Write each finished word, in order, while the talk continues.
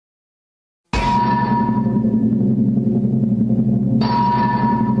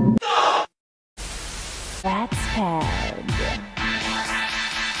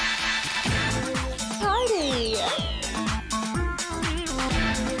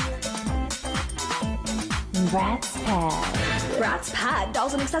BRATZ pad. BRATZ pad.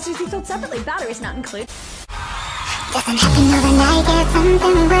 Dolls and accessories be sold separately. Batteries not included. Doesn't happen overnight, get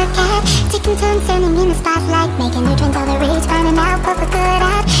something we work at. Taking turns turning in the spotlight, making new trends all the rage, finding out what we're good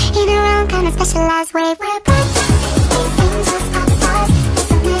at. In our own kind of specialized way, we're BRATZ. These angels pop stars. There's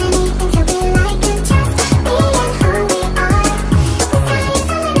so many things that we like, and just being who we are. This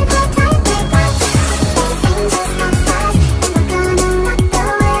time is a little bit tight, we're BRATZ. These angels pop stars, and we're gonna rock the world, hanging out with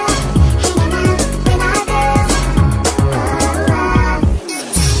our girls.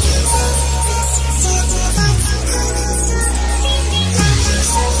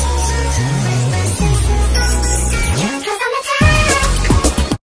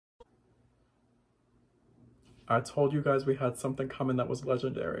 I told you guys we had something coming that was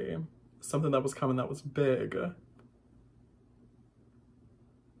legendary. Something that was coming that was big.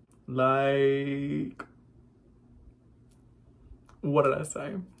 Like... what did I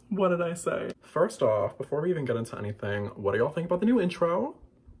say? What did I say? First off, before we even get into anything, what do y'all think about the new intro?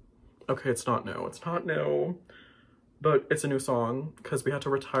 Okay, it's not new. It's not new. But it's a new song because we had to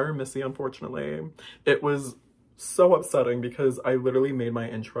retire Missy, unfortunately. It was so upsetting because I literally made my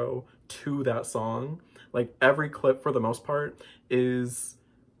intro to that song. Like, every clip, for the most part, is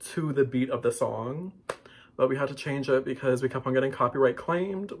to the beat of the song. But we had to change it because we kept on getting copyright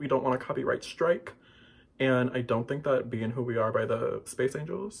claimed. We don't want a copyright strike. And I don't think that Being Who We Are by the Space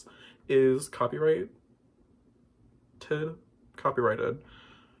Angels is copyrighted.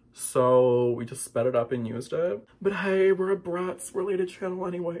 So we just sped it up and used it. But hey, we're a BRATZ related channel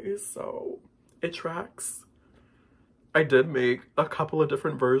anyways, so it tracks. I did make a couple of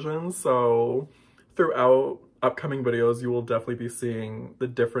different versions, so throughout upcoming videos, you will definitely be seeing the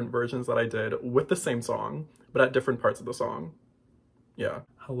different versions that I did with the same song, but at different parts of the song. Yeah.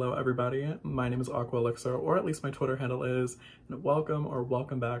 Hello everybody, my name is Aqua Elixir, or at least my Twitter handle is, and welcome or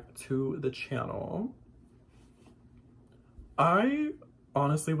welcome back to the channel. I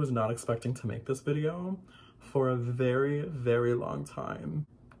honestly was not expecting to make this video for a very, very long time.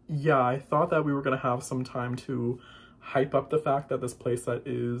 Yeah, I thought that we were gonna have some time to hype up the fact that this playset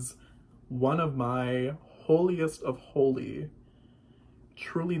is one of my holiest of holy,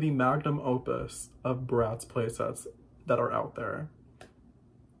 truly the magnum opus of BRATZ playsets that are out there.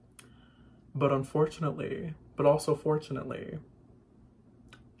 But unfortunately, but also fortunately,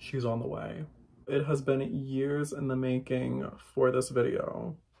 she's on the way. It has been years in the making for this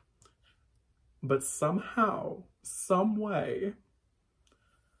video, but somehow, some way,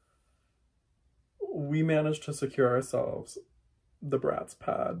 we managed to secure ourselves the BRATZ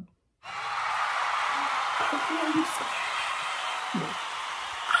pad.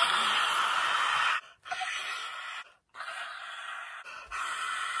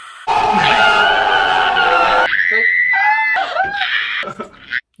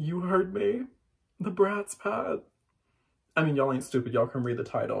 You heard me. The BRATZ pad. I mean, y'all ain't stupid. Y'all can read the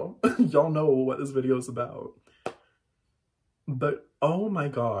title. Y'all know what this video is about. But oh my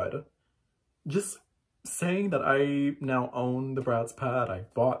god. Just saying that I now own the BRATZ pad, I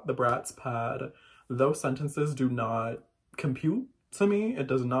bought the BRATZ pad, those sentences do not compute to me. It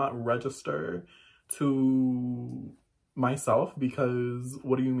does not register to myself because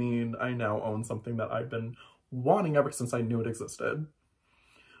what do you mean I now own something that I've been wanting ever since I knew it existed?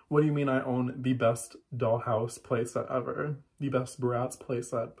 What do you mean I own the best dollhouse playset ever? The best BRATZ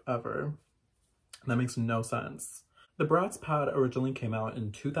playset ever? That makes no sense. The BRATZ pad originally came out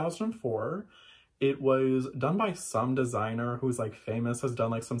in 2004. It was done by some designer who's like famous, has done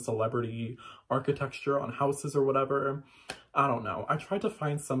like some celebrity architecture on houses or whatever. I don't know. I tried to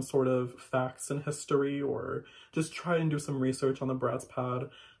find some sort of facts and history or just try and do some research on the BRATZ pad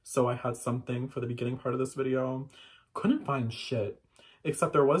so I had something for the beginning part of this video. Couldn't find shit.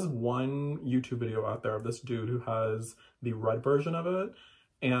 Except there was one YouTube video out there of this dude who has the red version of it,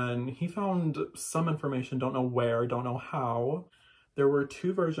 and he found some information, don't know where, don't know how. There were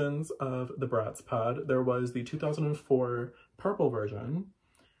two versions of the BRATZ pad. There was the 2004 purple version,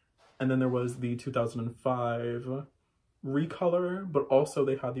 and then there was the 2005 recolor, but also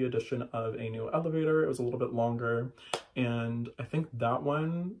they had the addition of a new elevator. It was a little bit longer, and I think that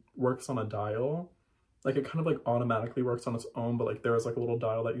one works on a dial. Like, it kind of, like, automatically works on its own, but, like, there is, like, a little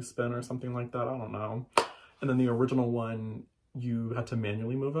dial that you spin or something like that. I don't know. And then the original one, you had to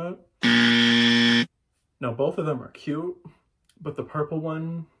manually move it. Now, both of them are cute, but the purple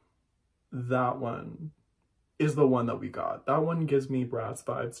one, that one is the one that we got. That one gives me BRATZ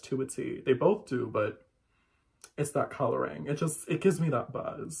vibes to a T. They both do, but it's that coloring. It gives me that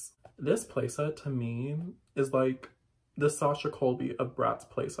buzz. This playset, to me, is, like, the Sasha Colby of BRATZ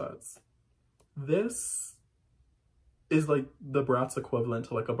playsets. This is like the BRATZ equivalent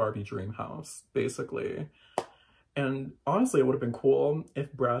to like a Barbie dream house, basically. And honestly, it would have been cool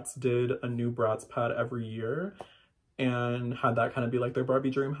if BRATZ did a new BRATZ pad every year and had that kind of be like their Barbie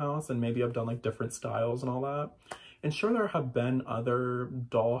dream house, and maybe have done like different styles and all that. And sure, there have been other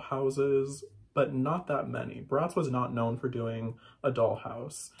doll houses, but not that many. BRATZ was not known for doing a doll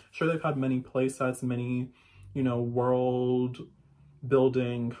house. Sure, they've had many play sets, many, you know, world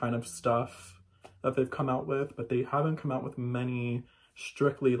building kind of stuff that they've come out with, but they haven't come out with many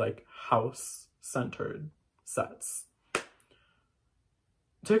strictly like house centered sets.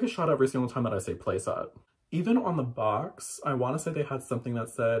 Take a shot every single time that I say playset. Even on the box, I want to say they had something that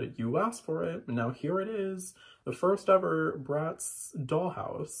said, you asked for it, and now here it is, the first ever BRATZ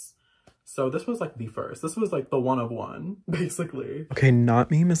dollhouse. So this was like the first. This was like the one of one, basically. Okay, not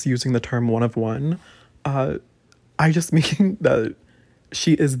me misusing the term one of one. I just mean that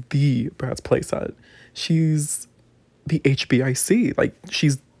she is the BRATZ playset. She's the HBIC. Like,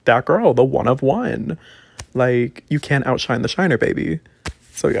 she's that girl, the one of one. Like, you can't outshine the shiner, baby.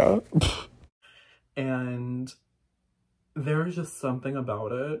 So yeah. And there's just something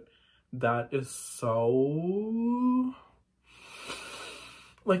about it that is so...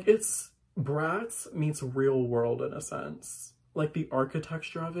 like, it's BRATZ meets real world in a sense. Like, the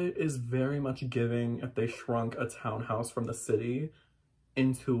architecture of it is very much giving if they shrunk a townhouse from the city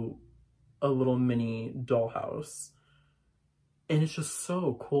into a little mini dollhouse. And it's just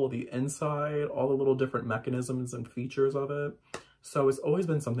so cool. The inside, all the little different mechanisms and features of it. So it's always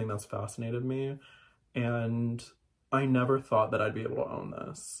been something that's fascinated me. And I never thought that I'd be able to own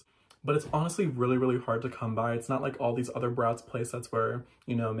this. But it's honestly really, really hard to come by. It's not like all these other BRATZ playsets where,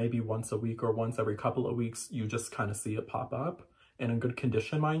 you know, maybe once a week or once every couple of weeks, you just kind of see it pop up and in good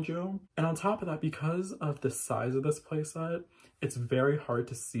condition, mind you. And on top of that, because of the size of this playset, it's very hard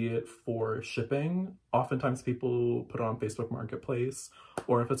to see it for shipping. Oftentimes people put it on Facebook Marketplace,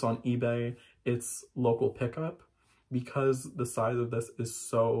 or if it's on eBay, it's local pickup, because the size of this is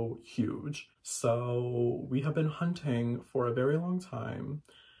so huge. So we have been hunting for a very long time.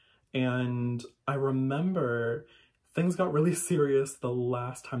 And I remember things got really serious the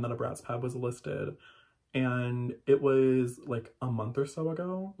last time that a BRATZ pad was listed. And it was like a month or so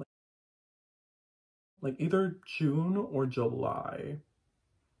ago. Like either June or July.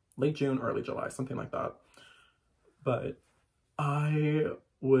 Late June, early July, something like that. But I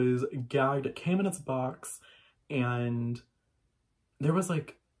was gagged. It came in its box and there was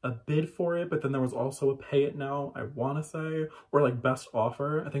like a bid for it, but then there was also a pay it now, I want to say, or like best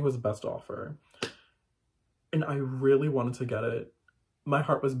offer. I think it was best offer. And I really wanted to get it. My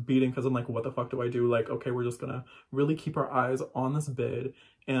heart was beating because I'm like, what the fuck do I do? Like, okay, we're just gonna really keep our eyes on this bid.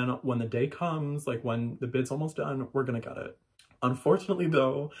 And when the day comes, like when the bid's almost done, we're gonna get it. Unfortunately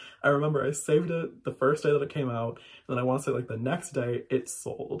though, I remember I saved it the first day that it came out. And then I want to say like the next day it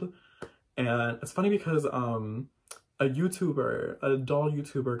sold. And it's funny because a YouTuber, a doll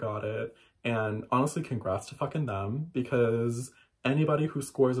YouTuber got it, and honestly congrats to fucking them, because anybody who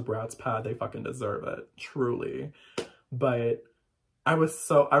scores a BRATZ pad, they fucking deserve it, truly. But I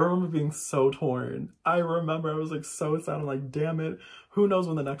remember being so torn. I remember I was like so sad. I'm like, damn it, who knows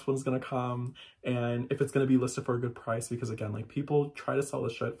when the next one's gonna come and if it's gonna be listed for a good price, because again, like people try to sell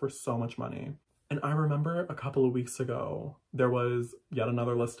this shit for so much money. And I remember a couple of weeks ago, there was yet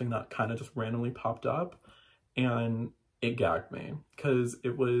another listing that kind of just randomly popped up, and it gagged me because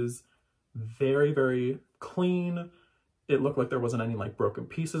it was very, very clean. It looked like there wasn't any like broken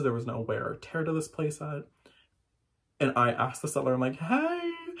pieces. There was no wear or tear to this playset. And I asked the seller, I'm like,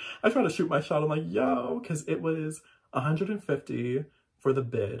 hey, I tried to shoot my shot. I'm like, yo, because it was 150 for the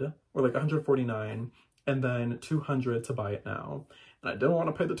bid, or like 149, and then 200 to buy it now. And I didn't want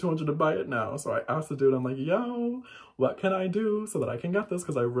to pay the 200 to buy it now. So I asked the dude, I'm like, yo, what can I do so that I can get this?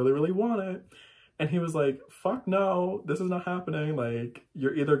 Because I really, really want it. And he was like, fuck no, this is not happening. Like,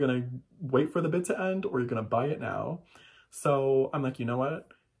 you're either going to wait for the bid to end or you're going to buy it now. So I'm like, you know what?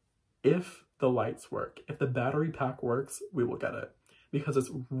 If the lights work, if the battery pack works, we will get it, because it's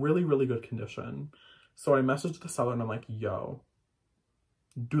really, really good condition. So I messaged the seller and I'm like, yo,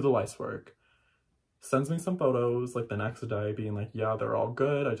 do the lights work? Sends me some photos like the next day being like, yeah, they're all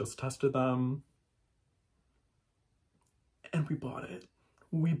good. I just tested them. And we bought it.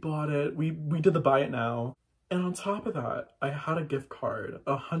 We bought it. We did the buy it now. And on top of that, I had a gift card,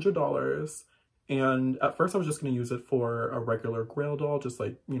 $100. And at first I was just going to use it for a regular Grail doll, just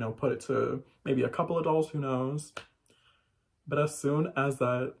like, you know, put it to maybe a couple of dolls, who knows. But as soon as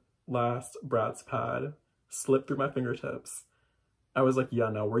that last BRATZ pad slipped through my fingertips, I was like, yeah,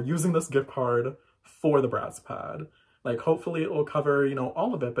 no, we're using this gift card for the BRATZ pad. Like, hopefully it will cover, you know,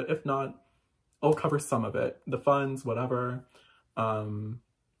 all of it. But if not, I'll cover some of it, the funds, whatever,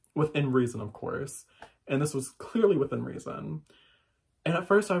 within reason, of course. And this was clearly within reason. And at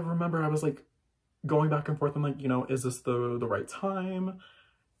first I remember I was like going back and forth. I'm like, you know, is this the right time?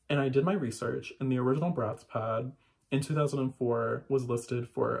 And I did my research, and the original BRATZ pad in 2004 was listed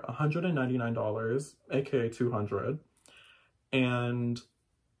for $199, aka $200. And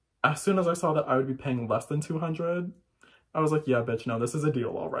as soon as I saw that I would be paying less than $200, I was like, yeah, bitch, no, this is a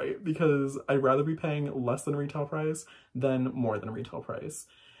deal, all right, because I'd rather be paying less than retail price than more than retail price.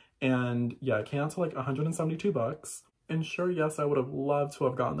 And yeah, it came out to like 172 bucks. And sure, yes, I would have loved to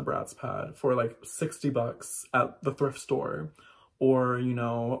have gotten the BRATZ pad for like 60 bucks at the thrift store, or, you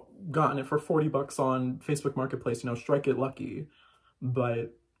know, gotten it for 40 bucks on Facebook Marketplace, you know, strike it lucky.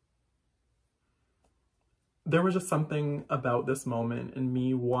 But there was just something about this moment and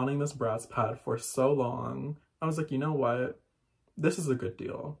me wanting this BRATZ pad for so long. I was like, you know what? This is a good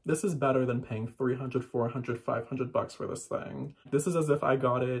deal. This is better than paying 300, 400, 500 bucks for this thing. This is as if I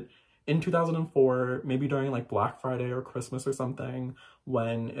got it in 2004, maybe during like Black Friday or Christmas or something,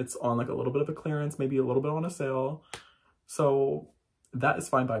 when it's on like a little bit of a clearance, maybe a little bit on a sale. So that is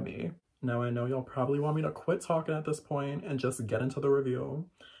fine by me. Now I know y'all probably want me to quit talking at this point and just get into the review.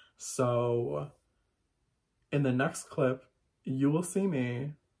 So in the next clip, you will see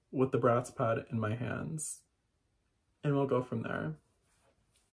me with the BRATZ pad in my hands. And we'll go from there.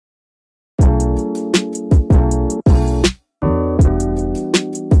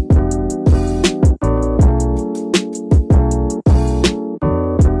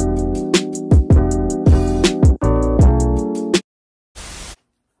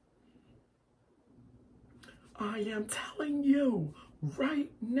 I am telling you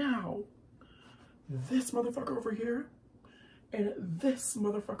right now, this motherfucker over here and this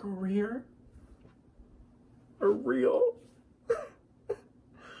motherfucker over here are real.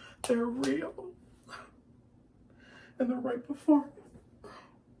 They're real. And they're right before me.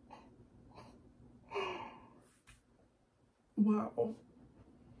 Wow.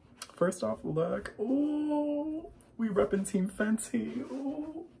 First off, look. Ooh, we reppin' Team Fenty.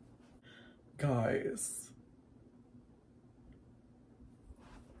 Ooh. Guys.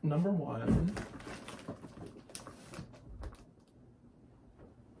 Number one.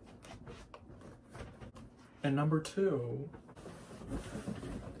 And number two.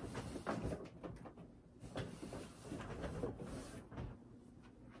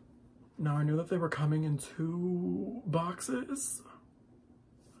 Now I knew that they were coming in 2 boxes.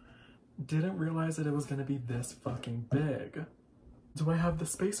 Didn't realize that it was gonna be this fucking big. Do I have the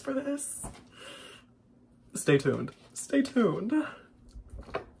space for this? Stay tuned. Stay tuned.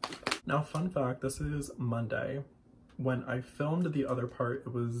 Now, fun fact, this is Monday. When I filmed the other part,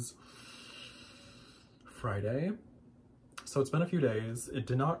 it was Friday. So it's been a few days. It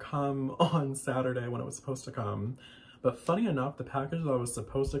did not come on Saturday when it was supposed to come. But funny enough, the package that was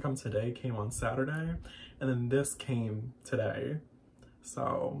supposed to come today came on Saturday, and then this came today.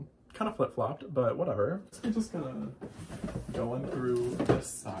 So kind of flip-flopped, but whatever. So I'm just gonna go in through this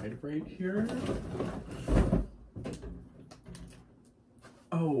side right here.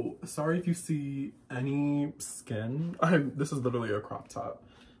 Oh, sorry if you see any skin. This is literally a crop top.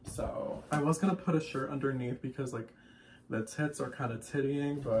 So I was gonna put a shirt underneath because like the tits are kind of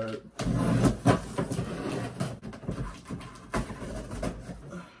tittying, but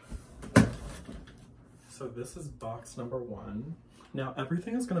so this is box number 1. Now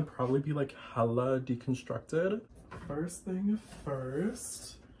everything is gonna probably be like hella deconstructed. First thing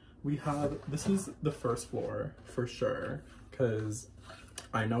first, we have, this is the first floor for sure, because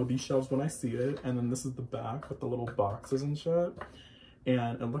I know these shelves when I see it, and then this is the back with the little boxes and shit.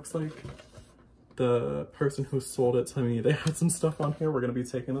 And it looks like the person who sold it to me, they had some stuff on here. We're gonna be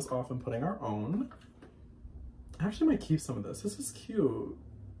taking this off and putting our own. I actually might keep some of this. This is cute.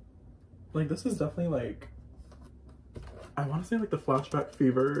 Like, this is definitely like, I wanna say like the Flashback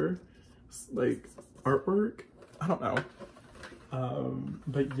Fever, like artwork. I don't know.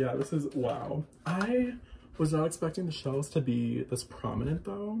 But yeah, this is, wow. I was not expecting the shelves to be this prominent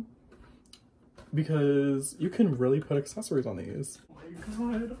though, because you can really put accessories on these. Oh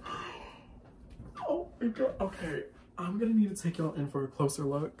my god. Oh my god. Okay, I'm gonna need to take y'all in for a closer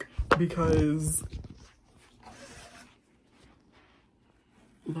look because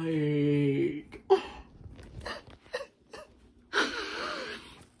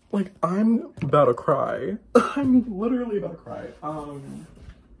like I'm about to cry. I'm literally about to cry.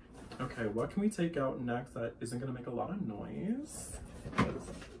 Okay, what can we take out next that isn't gonna make a lot of noise?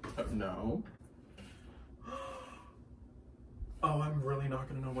 No. Oh, I'm really not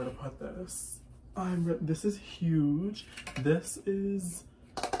gonna know where to put this. This is huge. This is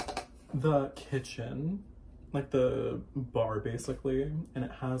the kitchen, like the bar basically, and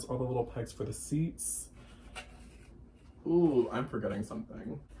it has all the little pegs for the seats. Ooh, I'm forgetting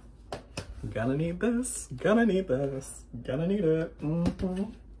something. Gonna need this, gonna need this, gonna need it.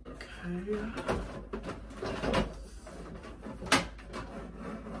 Okay.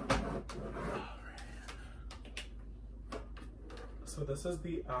 So this is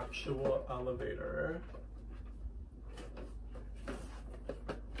the actual elevator.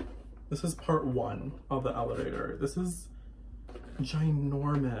 This is part 1 of the elevator. This is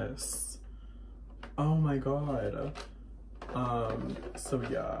ginormous. Oh my god. So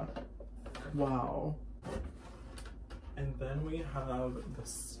yeah. Wow. And then we have the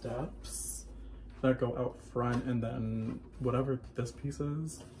steps that go out front, and then whatever this piece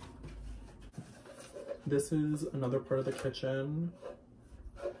is. This is another part of the kitchen,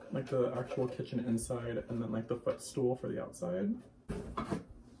 like the actual kitchen inside, and then like the footstool for the outside.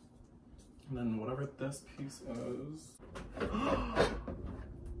 And then whatever this piece is.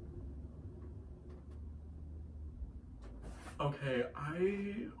 Okay,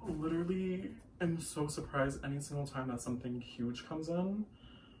 I literally am so surprised any single time that something huge comes in.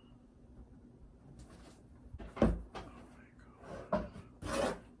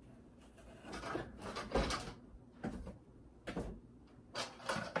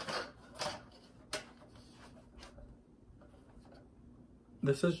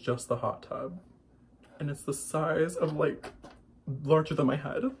 This is just the hot tub, and it's the size of like larger than my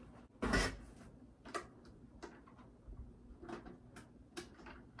head.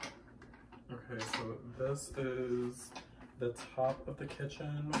 Okay, so this is the top of the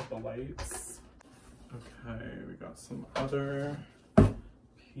kitchen with the lights. Okay, we got some other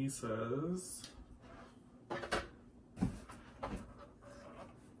pieces.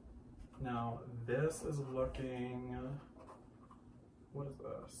 Now this is looking, what is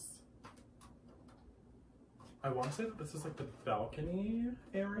this? I want to say that this is like the balcony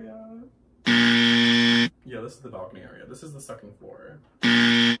area. Yeah, this is the balcony area. This is the second floor.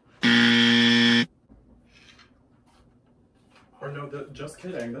 Or no, just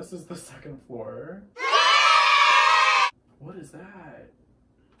kidding. This is the second floor. What is that?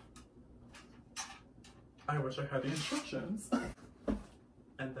 I wish I had the instructions.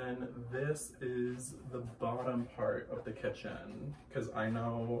 And then this is the bottom part of the kitchen, because I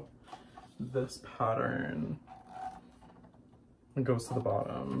know this pattern goes to the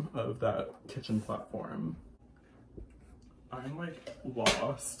bottom of that kitchen platform. I'm like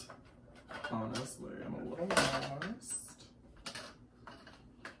lost, honestly. I'm a little lost.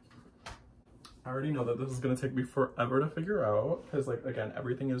 I already know that this is gonna take me forever to figure out, because like, again,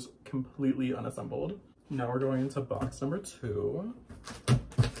 everything is completely unassembled. Now we're going into box number 2.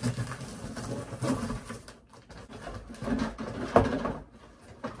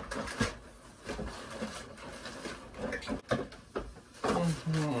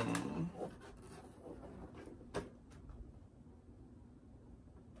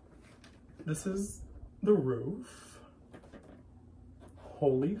 This is the roof.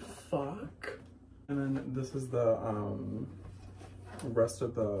 Holy fuck. And then this is the rest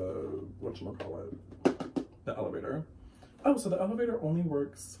of the, whatchamacallit, the elevator. Oh, so the elevator only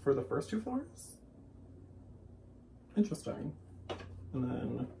works for the first 2 floors? Interesting. And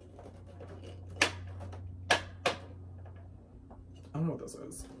then, I don't know what this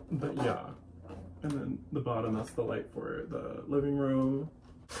is, but yeah. And then the bottom, that's the light for the living room.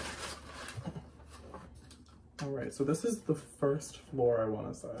 All right, so this is the first floor, I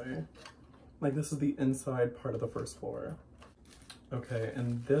want to say. Like, this is the inside part of the first floor. Okay,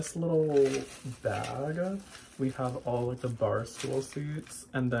 and this little bag, we have all like the bar stool seats,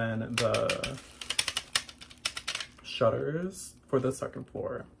 and then the shutters for the second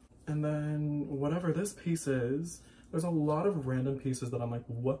floor. And then whatever this piece is, there's a lot of random pieces that I'm like,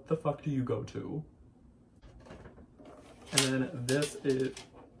 what the fuck do you go to? And then this is...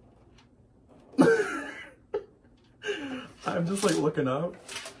 I'm just like looking up.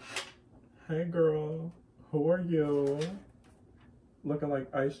 Hey girl, who are you? Looking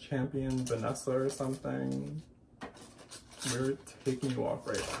like Ice Champion Vanessa or something. We're taking you off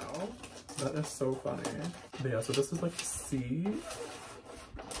right now. That is so funny. But yeah, so this is like the seat.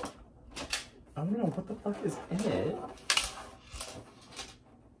 I don't know, what the fuck is in it?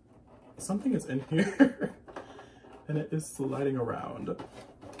 Something is in here. And it is sliding around.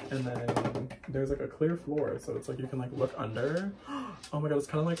 And then there's like a clear floor, so it's like you can like look under. Oh my god, it's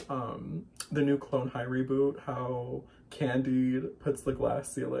kind of like the new Clone High reboot, how Candide puts the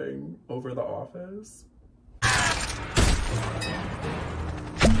glass ceiling over the office.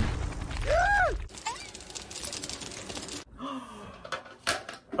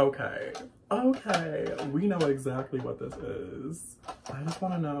 Okay. Okay. We know exactly what this is. I just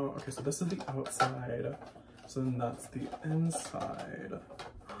want to know. Okay, so this is the outside. So then that's the inside.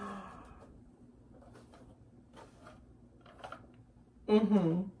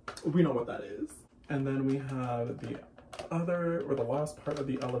 We know what that is. And then we have the other, or the last part of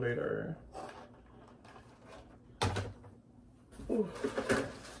the elevator. Ooh.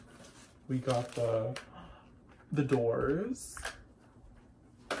 We got the doors.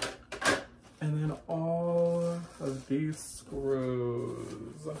 And then all of these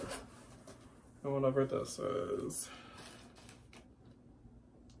screws. And whatever this is.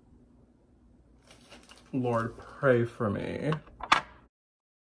 Lord, pray for me.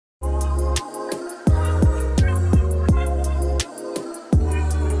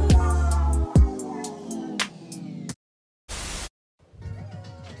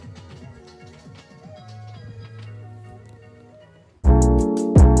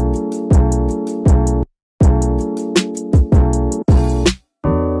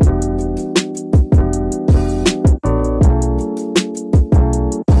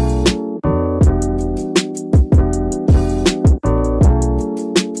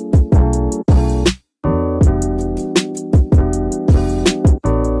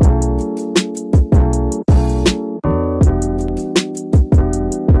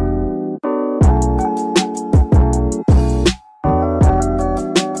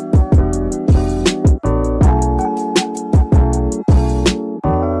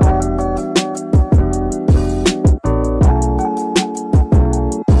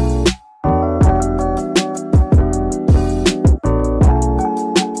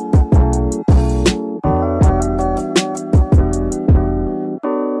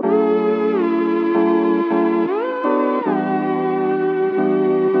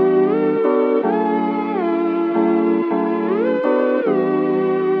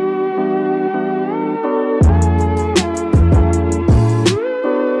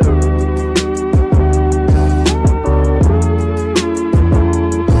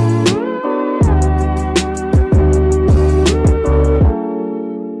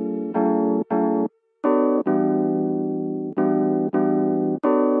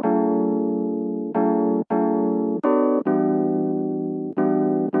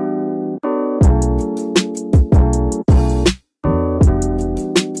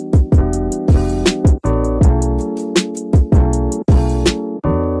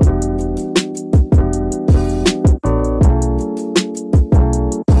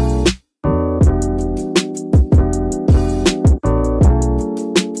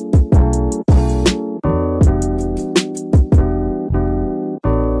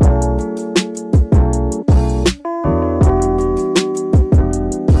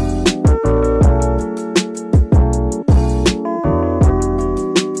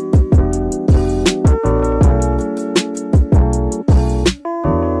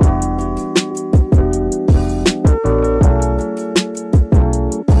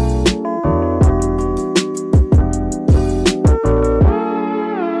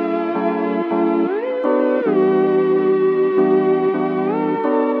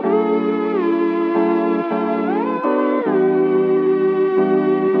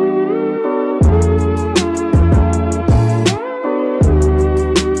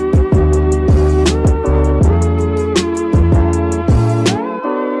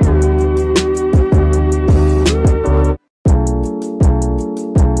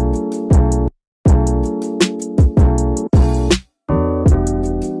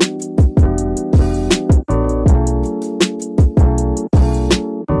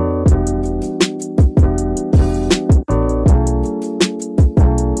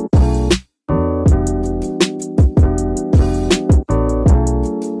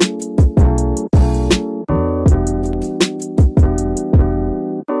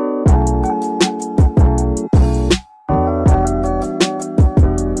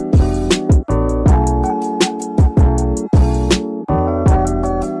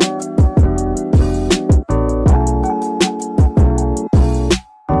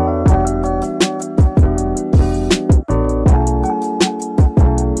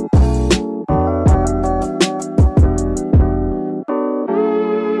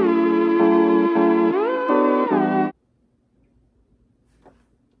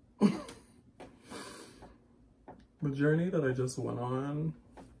 The journey that I just went on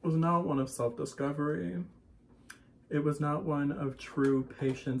was not one of self-discovery. It was not one of true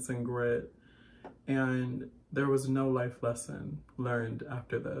patience and grit, and there was no life lesson learned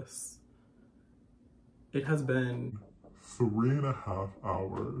after this. It has been 3.5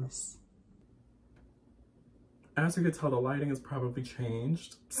 hours. As you can tell, the lighting has probably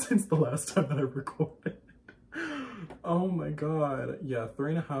changed since the last time that I recorded. Oh my god. Yeah,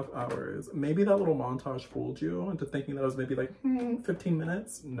 3.5 hours. Maybe that little montage fooled you into thinking that it was maybe like 15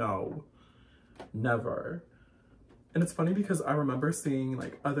 minutes. No, never. And it's funny because I remember seeing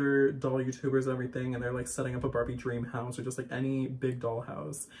like other doll YouTubers and everything, and they're like setting up a Barbie dream house or just like any big doll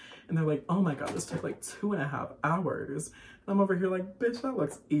house, and they're like, oh my god, this took like 2.5 hours. And I'm over here like, bitch, that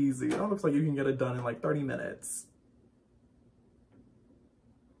looks easy. That looks like you can get it done in like 30 minutes.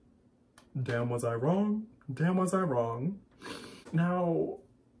 Damn, was I wrong? Damn, was I wrong? Now,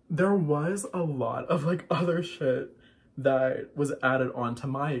 there was a lot of like other shit that was added on to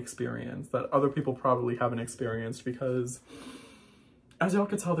my experience that other people probably haven't experienced, because as y'all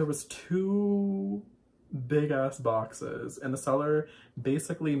could tell, there was 2 big ass boxes, and the seller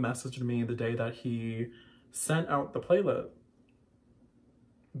basically messaged me the day that he sent out the playlist.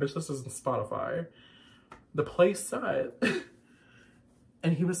 Bitch, this isn't Spotify. The PLAYSET.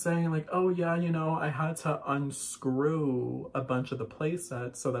 And he was saying like, oh yeah, you know, I had to unscrew a bunch of the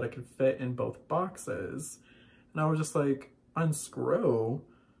playsets so that it could fit in both boxes. And I was just like, unscrew?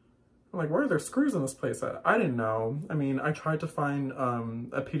 I'm like, where are there screws in this playset? I didn't know. I mean, I tried to find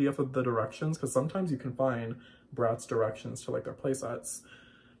a PDF of the directions, because sometimes you can find BRATZ directions to like their playsets.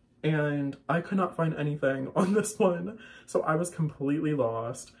 And I could not find anything on this one. So I was completely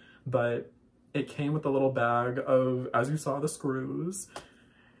lost, but it came with a little bag of, as you saw, the screws.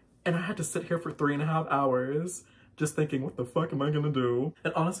 And I had to sit here for 3.5 hours just thinking, what the fuck am I gonna do?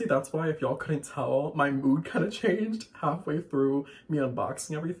 And honestly, that's why, if y'all couldn't tell, my mood kind of changed halfway through me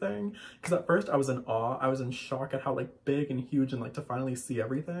unboxing everything. Because at first I was in awe. I was in shock at how like big and huge, and like to finally see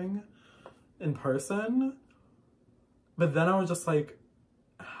everything in person. But then I was just like,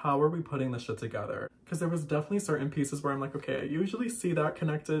 how are we putting this shit together? Because there was definitely certain pieces where I'm like, okay, I usually see that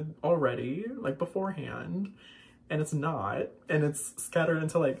connected already, like beforehand, and it's not, and it's scattered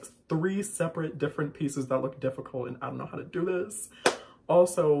into like 3 separate different pieces that look difficult, and I don't know how to do this.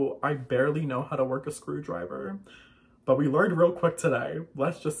 Also, I barely know how to work a screwdriver, but we learned real quick today.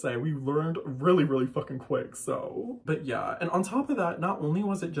 Let's just say we learned really, really fucking quick, so. But yeah, and on top of that, not only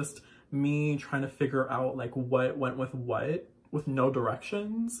was it just me trying to figure out like what went with what, with no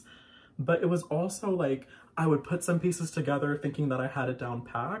directions, but it was also like I would put some pieces together thinking that I had it down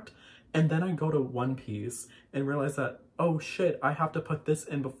packed, and then I go to one piece and realize that, oh shit, I have to put this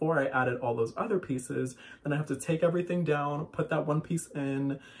in before I added all those other pieces. Then I have to take everything down, put that one piece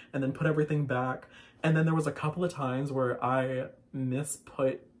in, and then put everything back. And then there was a couple of times where I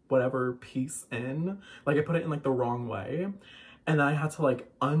misput whatever piece in, like I put it in like the wrong way. And I had to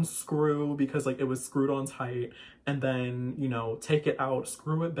like unscrew because like it was screwed on tight, and then, you know, take it out,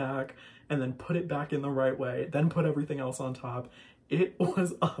 screw it back, and then put it back in the right way, then put everything else on top. It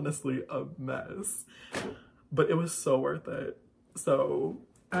was honestly a mess, but it was so worth it. So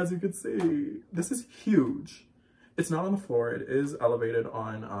as you can see, this is huge. It's not on the floor. It is elevated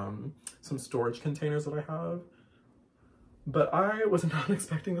on some storage containers that I have, but I was not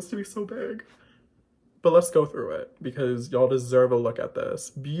expecting this to be so big. But let's go through it, because y'all deserve a look at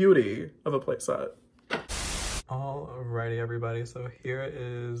this beauty of a playset. Alrighty, everybody, so here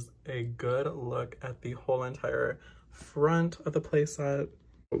is a good look at the whole entire front of the playset.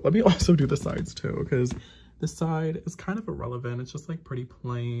 Let me also do the sides too, because this side is kind of irrelevant. It's just like pretty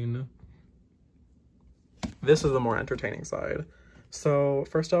plain. This is the more entertaining side. So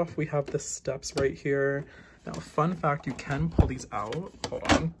first off, we have the steps right here. Now, fun fact, you can pull these out. Hold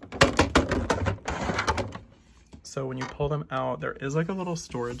on. So when you pull them out, there is like a little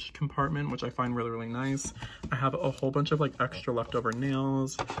storage compartment, which I find really, really nice. I have a whole bunch of like extra leftover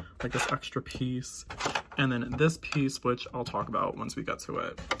nails, like this extra piece, and then this piece, which I'll talk about once we get to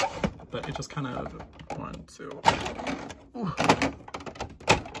it. But it just kind of, 1, 2, ooh,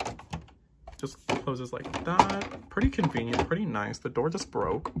 just closes like that. Pretty convenient, pretty nice. The door just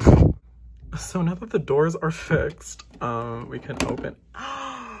broke. So now that the doors are fixed, we can open.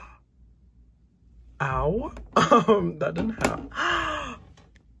 Ow. That didn't happen.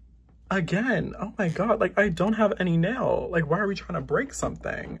 Again, oh my god, like I don't have any nail. Like, why are we trying to break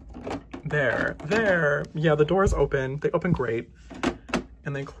something? There. Yeah, the doors open. They open great.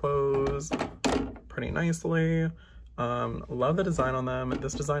 And they close pretty nicely. Love the design on them.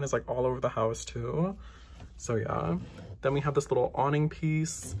 This design is like all over the house too. So yeah. Then we have this little awning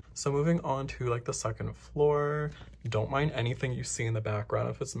piece. So moving on to like the second floor. Don't mind anything you see in the background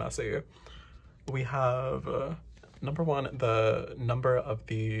if it's messy. We have, number 1, the number of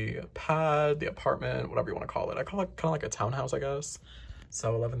the pad, the apartment, whatever you want to call it. I call it kind of like a townhouse, I guess.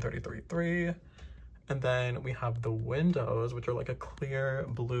 So 11333. And then we have the windows, which are like a clear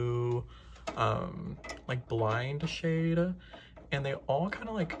blue like blind shade, and they all kind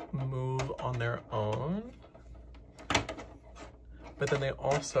of like move on their own, but then they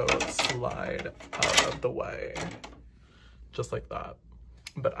also slide out of the way, just like that.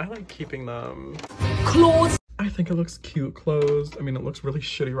 But I like keeping them closed. I think it looks cute closed. I mean, it looks really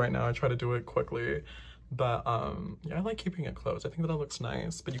shitty right now. I try to do it quickly, but yeah, I like keeping it closed. I think that it looks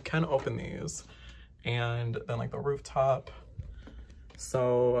nice, but you can open these. And then like the rooftop.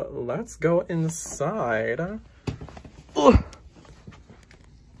 So let's go inside. Ugh.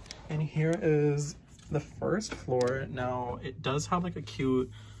 And here is the first floor. Now it does have like a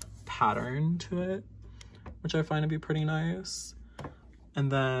cute pattern to it, which I find to be pretty nice.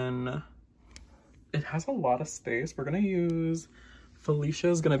 And then it has a lot of space. We're gonna use, Felicia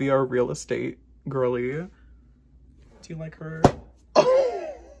is gonna be our real estate girly. Do you like her?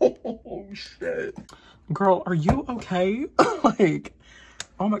 Oh shit. Girl, are you okay? Like,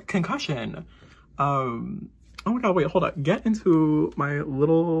 oh my, concussion. Oh my god, wait, hold up. Get into my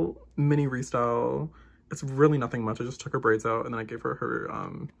little mini restyle. It's really nothing much. I just took her braids out and then I gave her her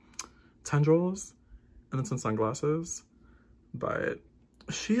tendrils and then some sunglasses. But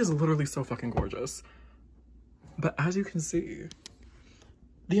she is literally so fucking gorgeous. But as you can see,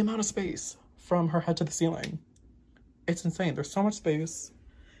 the amount of space from her head to the ceiling, it's insane. There's so much space.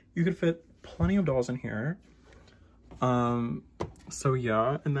 You could fit plenty of dolls in here. So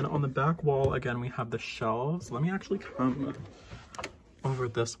yeah, and then on the back wall, again, we have the shelves. Let me actually come over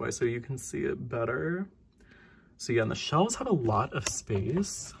this way so you can see it better. So yeah, and the shelves have a lot of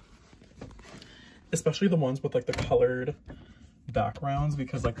space, especially the ones with like the colored backgrounds,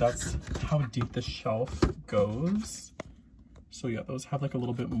 because like that's how deep the shelf goes. So yeah, those have like a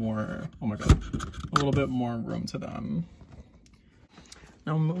little bit more, oh my god, a little bit more room to them.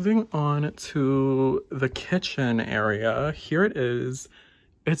 Now moving on to the kitchen area, here it is.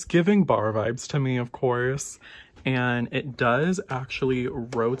 It's giving bar vibes to me, of course, and it does actually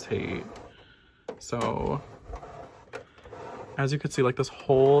rotate. So as you can see, like this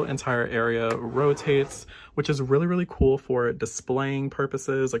whole entire area rotates, which is really, really cool for displaying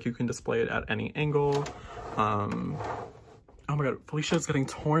purposes. Like you can display it at any angle. Oh my god, Felicia's getting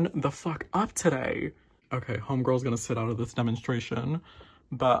torn the fuck up today. Okay, homegirl's gonna sit out of this demonstration.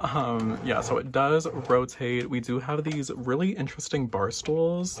 But yeah, so it does rotate. We do have these really interesting bar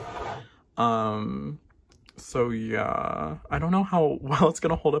stools. So yeah, I don't know how well it's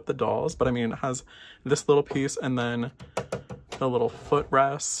gonna hold up the dolls, but I mean, it has this little piece and then the little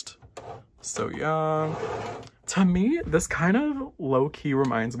footrest. So yeah, to me, this kind of low-key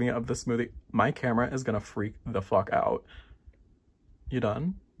reminds me of the smoothie. My camera is gonna freak the fuck out. You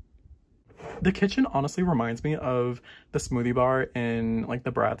done? The kitchen honestly reminds me of the smoothie bar in like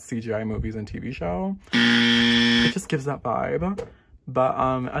the BRATZ CGI movies and TV show. It just gives that vibe. But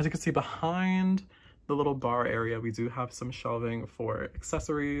as you can see behind the little bar area, we do have some shelving for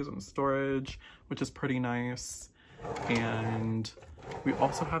accessories and storage, which is pretty nice. And we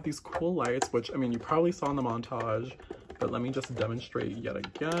also have these cool lights, which I mean, you probably saw in the montage, but let me just demonstrate yet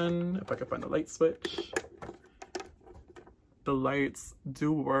again, if I can find the light switch. The lights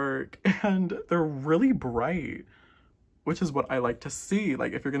do work and they're really bright, which is what I like to see.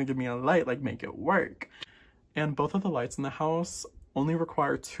 Like if you're gonna give me a light, like make it work. And both of the lights in the house only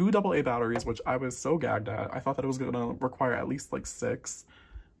require 2 AA batteries, which I was so gagged at. I thought that it was gonna require at least like 6,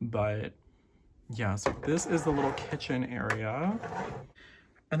 but yeah, so this is the little kitchen area.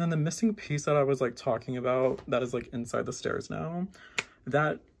 And then the missing piece that I was like talking about that is like inside the stairs now,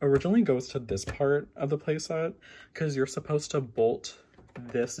 that originally goes to this part of the playset because you're supposed to bolt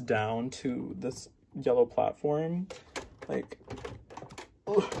this down to this yellow platform. Like,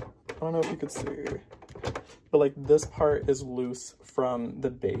 ugh, I don't know if you could see, but like this part is loose from the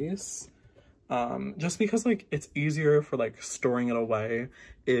base. Just because like it's easier for like storing it away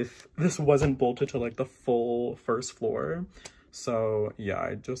if this wasn't bolted to like the full first floor. So yeah,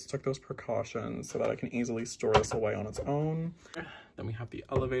 I just took those precautions so that I can easily store this away on its own. Then we have the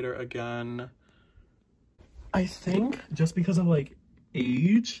elevator again. I think just because of like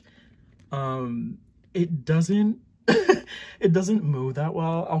age, it doesn't it doesn't move that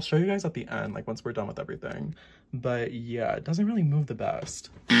well. I'll show you guys at the end, like once we're done with everything. But yeah, it doesn't really move the best.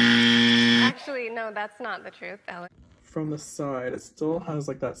 Actually, no, that's not the truth, Alex. From the side, it still has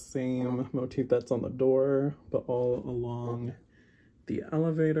like that same motif that's on the door, but all along the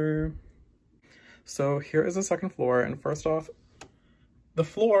elevator. So here is the second floor, and first off, the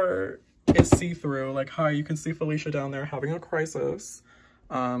floor is see-through. Like, hi, you can see Felicia down there having a crisis.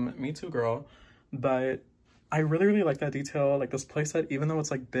 Me too, girl. But I really, really like that detail. Like this playset, even though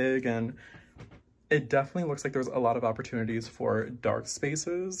it's like big, and it definitely looks like there's a lot of opportunities for dark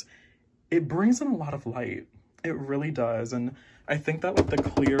spaces, it brings in a lot of light. It really does. And I think that like the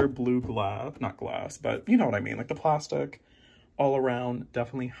clear blue glass, not glass, but you know what I mean, like the plastic all around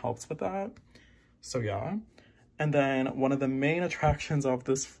definitely helps with that. So yeah. And then one of the main attractions of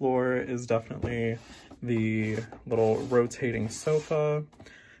this floor is definitely the little rotating sofa.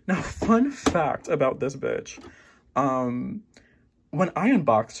 Now, fun fact about this bitch. When I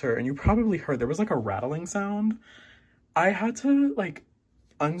unboxed her, and you probably heard, there was like a rattling sound. I had to like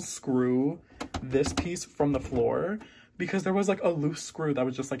unscrew this piece from the floor because there was like a loose screw that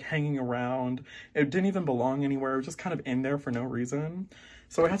was just like hanging around. It didn't even belong anywhere. It was just kind of in there for no reason.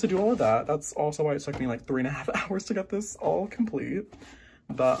 So I had to do all of that. That's also why it took me like 3.5 hours to get this all complete.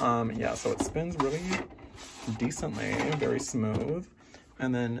 But yeah, so it spins really decently, very smooth.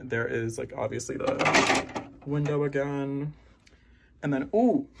 And then there is like obviously the window again. And then,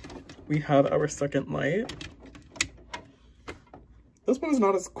 oh, we have our second light. This one's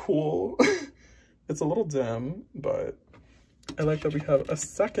not as cool. It's a little dim, but I like that we have a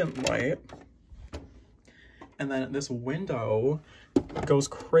second light. And then this window goes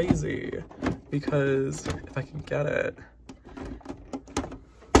crazy because if I can get it.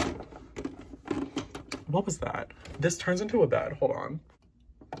 What was that? This turns into a bed. Hold on.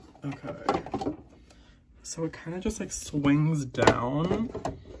 Okay. So it kind of just like swings down.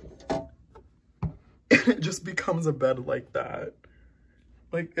 And it just becomes a bed like that.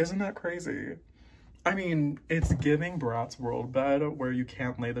 Like, isn't that crazy? I mean, it's giving Bratz World bed where you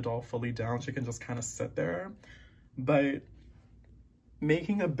can't lay the doll fully down. She can just kind of sit there. But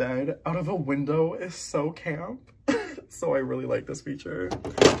making a bed out of a window is so camp. So I really like this feature.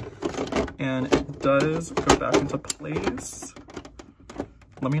 And it does go back into place.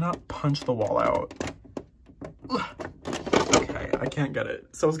 Let me not punch the wall out. Okay, I can't get it.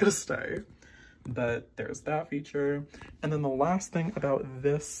 So it's gonna stay. But there's that feature. And then the last thing about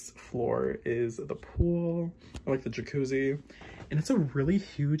this floor is the pool, or like the jacuzzi. And it's a really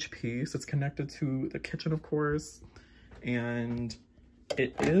huge piece. It's connected to the kitchen, of course. And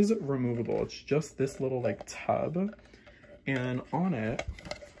it is removable. It's just this little like tub. And on it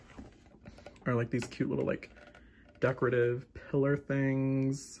are like these cute little like decorative pillar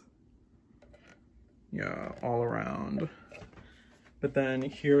things. Yeah, all around. But then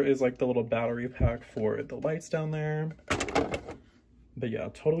here is like the little battery pack for the lights down there. But yeah,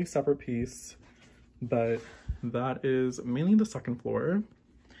 totally separate piece. But that is mainly the second floor.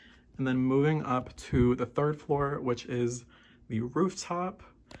 And then moving up to the third floor, which is the rooftop.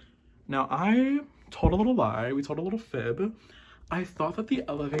 Now I told a little lie, we told a little fib. I thought that the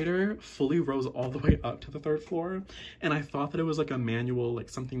elevator fully rose all the way up to the third floor. And I thought that it was like a manual, like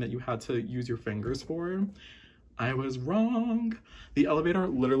something that you had to use your fingers for. I was wrong. The elevator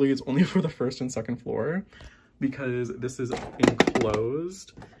literally is only for the first and second floor because this is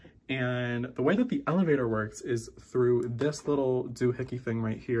enclosed. And the way that the elevator works is through this little doohickey thing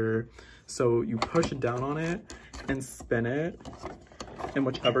right here. So you push down on it and spin it in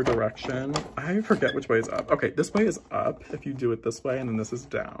whichever direction. I forget which way is up. Okay, this way is up if you do it this way, and then this is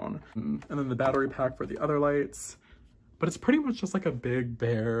down. And then the battery pack for the other lights. But it's pretty much just like a big,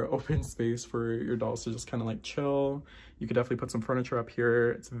 bare, open space for your dolls to just kind of like chill. You could definitely put some furniture up here.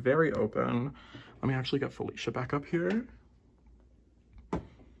 It's very open. Let me actually get Felicia back up here.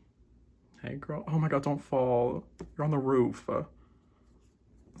 Hey, girl. Oh my God, don't fall. You're on the roof.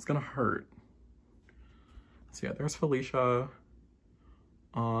 It's gonna hurt. So yeah, there's Felicia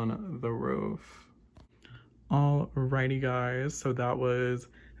on the roof. Alrighty, guys. So that was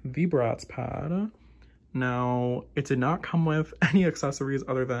the BRATZ pad. Now, it did not come with any accessories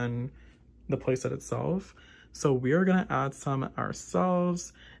other than the playset itself. So we are gonna add some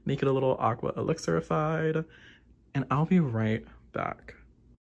ourselves, make it a little aqua Alixur-fied, and I'll be right back.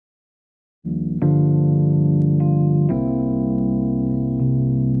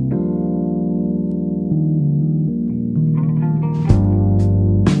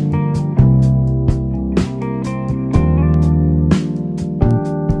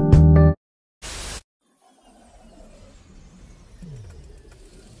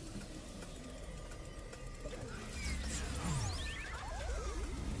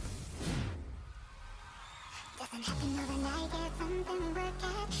 Doesn't happen overnight, it's something we work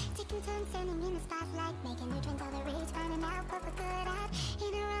at. Taking turns standing in the spotlight, making new trends all the rage, finding out what we're good at.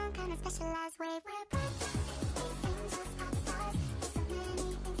 In our own kind of specialized way, we're BRATZ. These things just pop stars. There's so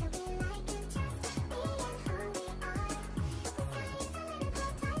many things that we like, and just being who we are. The sky is a little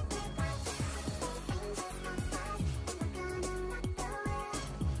bit tight, we're BRATZ. These things just pop stars, and we're gonna rock the world.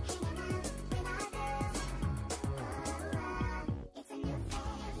 Hanging out with our girls. Oh, it's a new thing.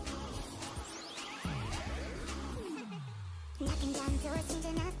 Knocking down doors,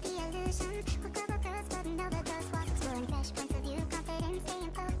 changing up the illusion.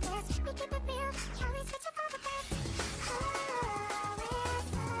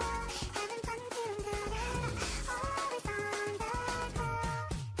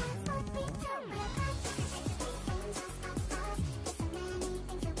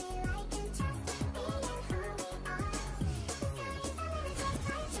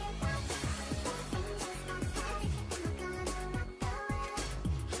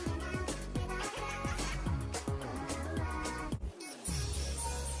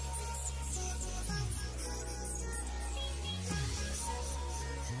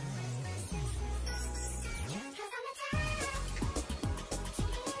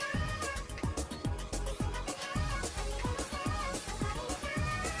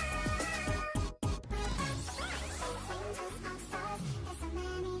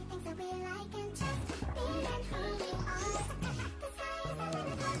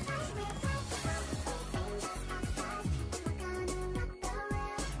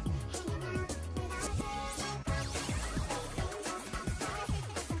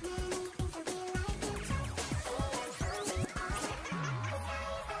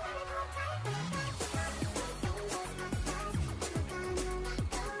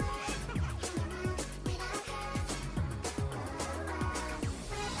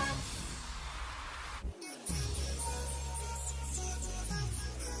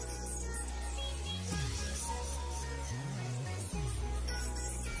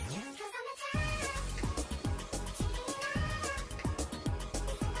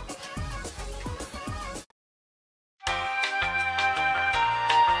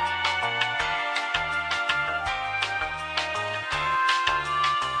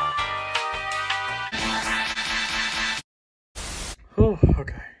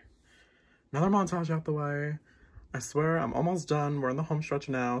 another montage out the way. I swear I'm almost done. We're in the home stretch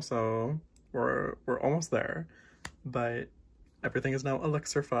now, so we're almost there. But everything is now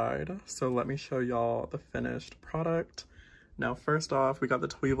Alixur-fied, so let me show y'all the finished product. Now, first off, we got the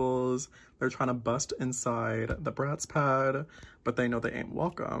Tweevils. They're trying to bust inside the BRATZ pad, but they know they ain't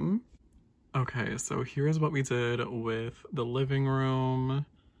welcome. Okay, so here's what we did with the living room.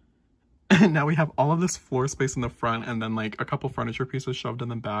 Now we have all of this floor space in the front and then like a couple furniture pieces shoved in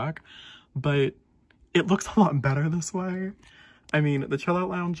the back, but it looks a lot better this way. I mean, the chill out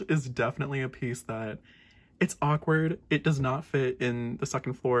lounge is definitely a piece that it's awkward. It does not fit in the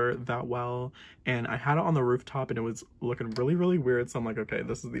second floor that well. And I had it on the rooftop and it was looking really, really weird. So I'm like, okay,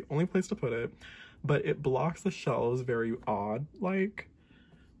 this is the only place to put it. But it blocks the shelves very odd, like.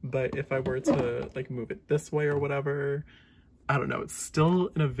 But if I were to like move it this way or whatever, I don't know, it's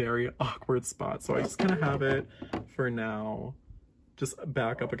still in a very awkward spot. So I just kind of have it for now, just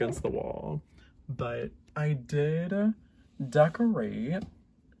back up against the wall. But I did decorate.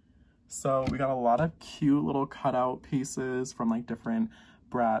 So we got a lot of cute little cutout pieces from like different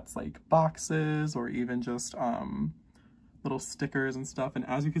BRATZ like boxes or even just little stickers and stuff. And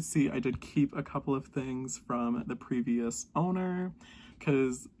as you can see, I did keep a couple of things from the previous owner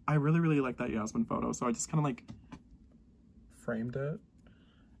because I really, really like that Yasmin photo. So I just kind of like framed it.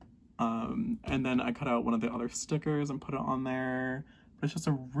 And then I cut out one of the other stickers and put it on there. But it's just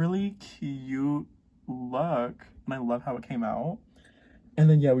a really cute look and I love how it came out. And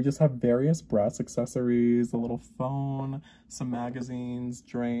then yeah, we just have various BRATZ accessories, a little phone, some magazines,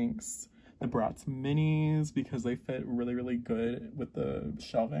 drinks, the BRATZ minis because they fit really, really good with the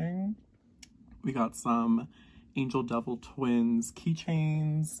shelving. We got some Angel Devil Twins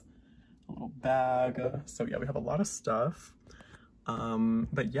keychains, a little bag. So yeah, we have a lot of stuff.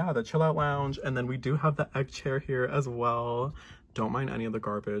 But yeah, the chill out lounge, and then we do have the egg chair here as well. Don't mind any of the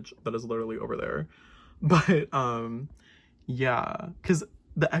garbage that is literally over there. But yeah, because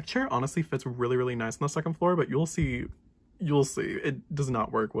the egg chair honestly fits really, really nice on the second floor, but you'll see it does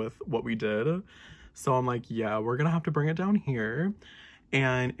not work with what we did. So I'm like, yeah, we're gonna have to bring it down here.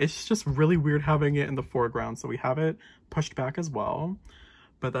 And it's just really weird having it in the foreground, so we have it pushed back as well.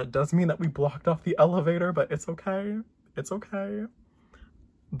 But that does mean that we blocked off the elevator, but it's okay. It's okay.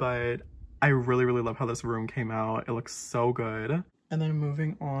 But I really, really love how this room came out. It looks so good. And then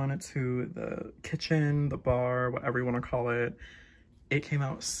moving on to the kitchen, the bar, whatever you want to call it. It came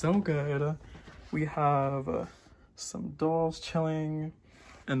out so good. We have some dolls chilling.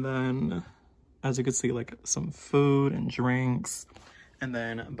 And then, as you can see, like some food and drinks. And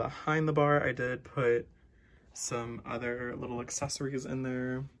then behind the bar, I did put some other little accessories in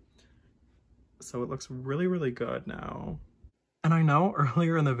there. So it looks really, really good now. And I know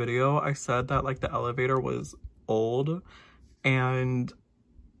earlier in the video, I said that like the elevator was old and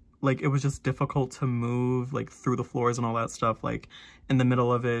like it was just difficult to move like through the floors and all that stuff. Like in the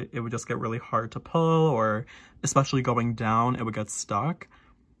middle of it, it would just get really hard to pull, or especially going down, it would get stuck.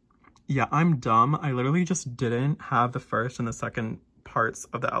 Yeah, I'm dumb. I literally just didn't have the first and the second parts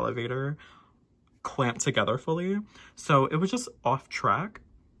of the elevator clamped together fully. So it was just off track.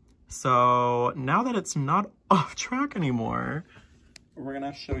 So now that it's not off track anymore, we're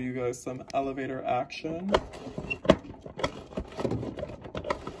gonna show you guys some elevator action.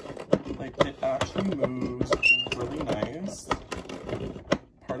 Like it actually moves really nice.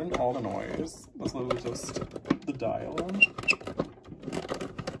 Pardon all the noise. That's literally just the dial.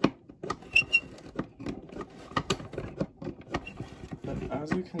 But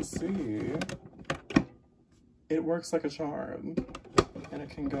as you can see, it works like a charm. And it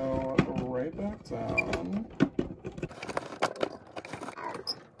can go right back down.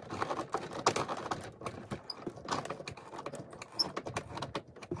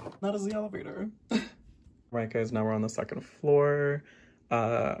 That is the elevator. Right guys, now we're on the second floor.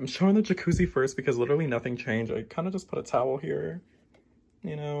 I'm showing the jacuzzi first because literally nothing changed. I kind of just put a towel here,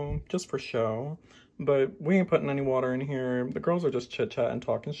 you know, just for show. But we ain't putting any water in here. The girls are just chit-chatting,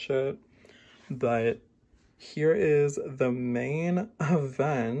 talking shit. But here is the main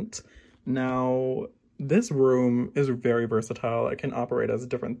event. Now, this room is very versatile. It can operate as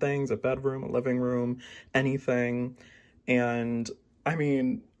different things, a bedroom, a living room, anything. And I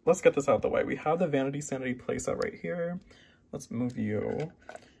mean, let's get this out of the way. We have the Vanity Sanity playset right here. Let's move you.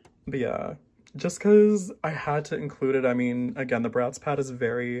 But yeah, just because I had to include it, I mean, again, the BRATZ pad is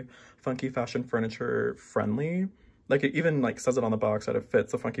very funky fashion furniture friendly. Like it even like says it on the box that it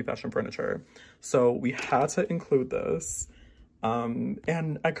fits the funky fashion furniture. So we had to include this.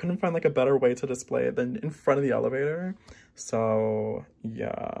 And I couldn't find like a better way to display it than in front of the elevator. So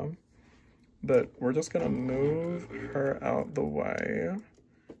yeah, but we're just gonna move her out the way.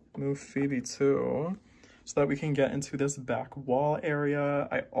 move Phoebe too, so that we can get into this back wall area.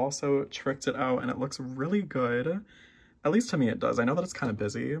 I also tricked it out and it looks really good. At least to me it does. I know that it's kind of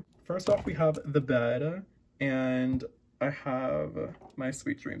busy. First off, we have the bed, and I have my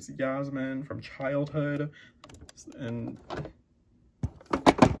Sweet Dreams Yasmin from childhood. And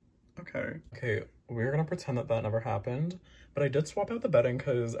okay, we're gonna pretend that that never happened. But I did swap out the bedding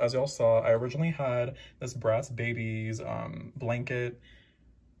because, as y'all saw, I originally had this BRATZ Babies blanket,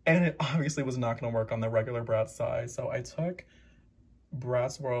 and it obviously was not gonna work on the regular BRATZ size. So I took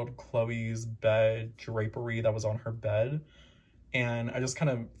BRATZ World Chloe's bed drapery that was on her bed, and I just kind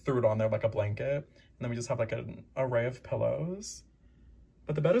of threw it on there like a blanket, and then we just have like an array of pillows.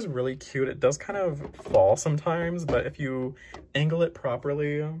 But the bed is really cute. It does kind of fall sometimes, but if you angle it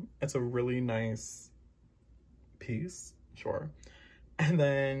properly, it's a really nice piece. Sure. And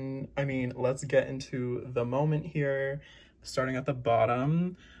then, I mean, let's get into the moment here. Starting at the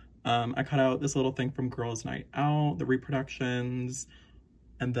bottom, I cut out this little thing from Girls Night Out, the reproductions,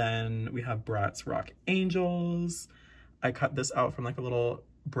 and then we have BRATZ Rock Angels. I cut this out from like a little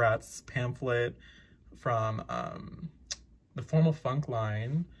BRATZ pamphlet from the Formal Funk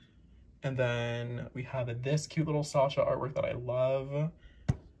line. And then we have this cute little Sasha artwork that I love.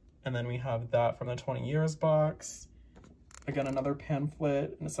 And then we have that from the 20 Years box. Again, another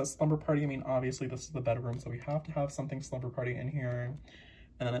pamphlet, and it says Slumber Party. I mean, obviously this is the bedroom, so we have to have something Slumber Party in here.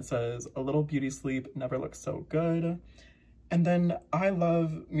 And then it says, A Little Beauty Sleep Never Looks So Good. And then I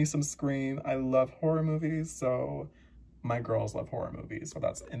love me some Scream. I love horror movies, so my girls love horror movies, so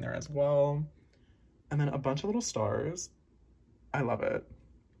that's in there as well. And then a bunch of little stars. I love it.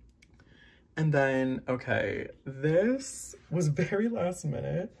 And then, okay, this was very last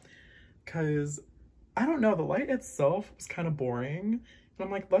minute, because I don't know, the light itself was kind of boring. And I'm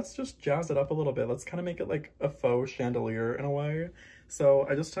like, let's just jazz it up a little bit. Let's kind of make it like a faux chandelier in a way. So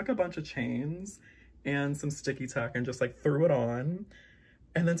I just took a bunch of chains and some sticky tack and just like threw it on.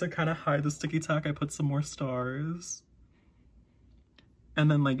 And then to kind of hide the sticky tack, I put some more stars.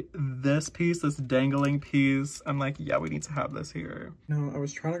 And then like this piece, this dangling piece, I'm like, yeah, we need to have this here. No, I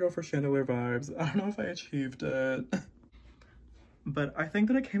was trying to go for chandelier vibes. I don't know if I achieved it. But I think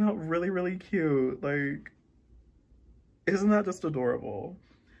that it came out really, really cute. Like, isn't that just adorable?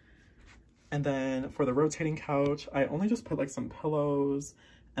 And then for the rotating couch, I only just put like some pillows,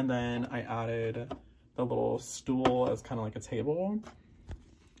 and then I added the little stool as kind of like a table.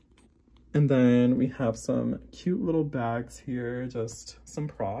 And then we have some cute little bags here, just some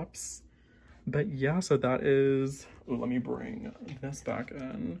props. But yeah, so that is, ooh, let me bring this back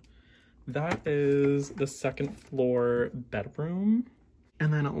in. That is the second floor bedroom.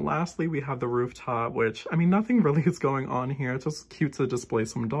 And then lastly, we have the rooftop, which, I mean, nothing really is going on here. It's just cute to display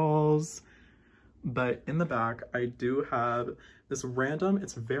some dolls. But in the back, I do have this random,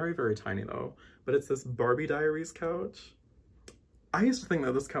 it's very, very tiny though, but it's this Barbie Diaries couch. I used to think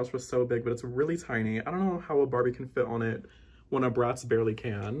that this couch was so big, but it's really tiny. I don't know how a Barbie can fit on it when a BRATZ barely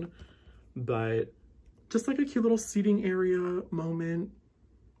can, but just like a cute little seating area moment.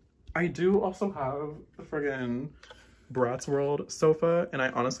 I do also have the friggin' BRATZ World sofa, and I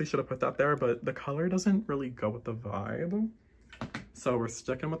honestly should have put that there, but the color doesn't really go with the vibe. So we're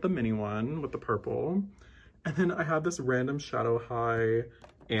sticking with the mini one with the purple. And then I have this random Shadow High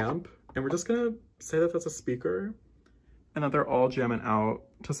amp, and we're just gonna say that that's a speaker, and that they're all jamming out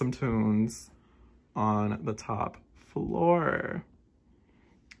to some tunes on the top floor.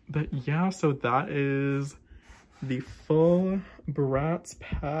 But yeah, so that is the full BRATZ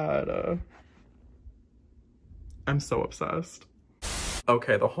pad. I'm so obsessed.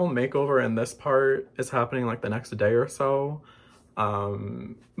 Okay, the whole makeover in this part is happening like the next day or so.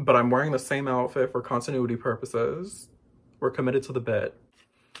 But I'm wearing the same outfit for continuity purposes. We're committed to the bit.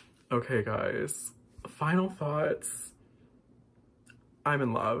 Okay, guys, final thoughts. I'm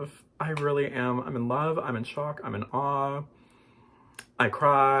in love. I really am. I'm in love. I'm in shock. I'm in awe. I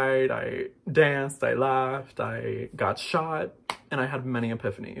cried, I danced, I laughed, I got shot, and I had many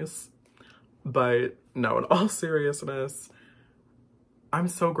epiphanies. But no, in all seriousness, I'm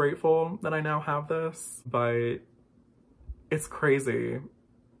so grateful that I now have this, but it's crazy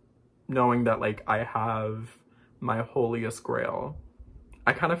knowing that like I have my holiest grail.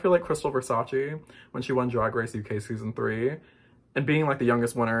 I kind of feel like Crystal Versace when she won Drag Race UK season 3 and being like the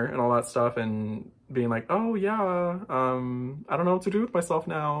youngest winner and all that stuff, and being like, oh yeah, I don't know what to do with myself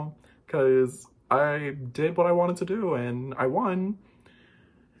now because I did what I wanted to do and I won.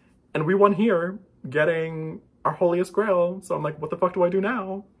 And we won here getting our holiest grail. So I'm like, what the fuck do I do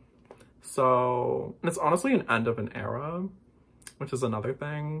now? So, and it's honestly an end of an era, which is another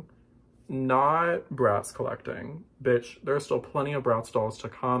thing. not BRATZ collecting. Bitch, there's still plenty of BRATZ dolls to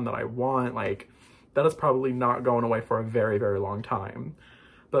come that I want. Like, that is probably not going away for a very, very long time.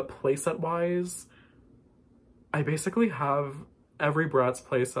 But playset-wise, I basically have every BRATZ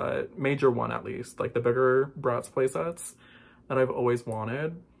playset, major one at least, like the bigger BRATZ playsets that I've always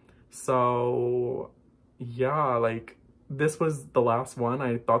wanted. So yeah, like this was the last one.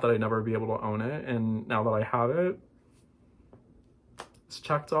 I thought that I'd never be able to own it, and now that I have it, it's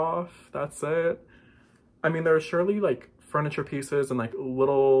checked off. That's it. I mean, there are surely like furniture pieces and like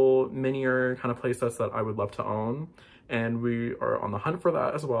little minier kind of playsets that I would love to own, and we are on the hunt for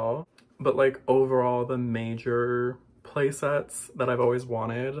that as well. But like overall, the major playsets that I've always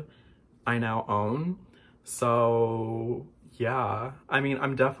wanted, I now own. So yeah, I mean,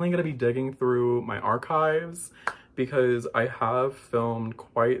 I'm definitely gonna be digging through my archives because I have filmed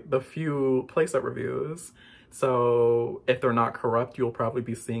quite the few playset reviews. So if they're not corrupt, you'll probably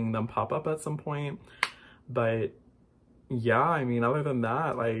be seeing them pop up at some point. But yeah, I mean, other than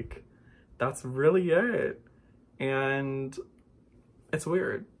that, like, that's really it. And it's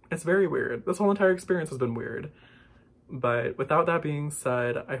weird. It's very weird. This whole entire experience has been weird. But without that being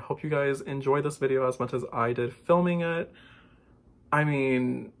said, I hope you guys enjoyed this video as much as I did filming it. I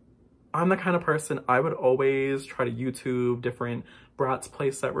mean, I'm the kind of person, I would always try to YouTube different BRATZ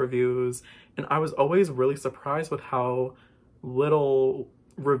playset reviews, and I was always really surprised with how little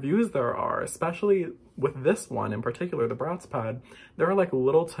reviews there are, especially with this one in particular, the BRATZ pad. There are like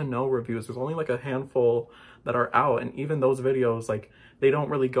little to no reviews. There's only like a handful that are out, and even those videos, like, they don't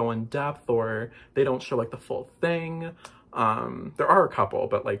really go in depth or they don't show like the full thing. There are a couple,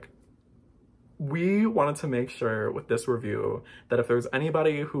 but like, we wanted to make sure with this review that if there's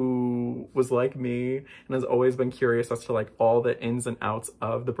anybody who was like me and has always been curious as to like all the ins and outs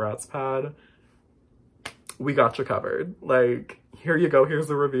of the BRATZ pad, we got you covered. Like, here you go, here's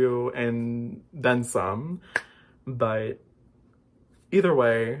the review and then some. But either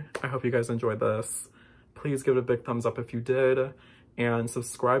way, I hope you guys enjoyed this. Please give it a big thumbs up if you did, and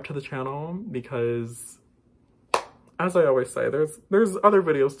subscribe to the channel because, as I always say, there's other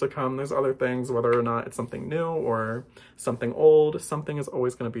videos to come. There's other things, whether or not it's something new or something old, something is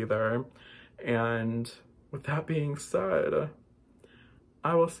always going to be there. And with that being said,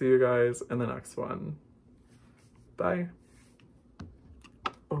 I will see you guys in the next one. Bye.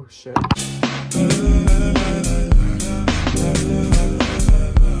 Oh shit.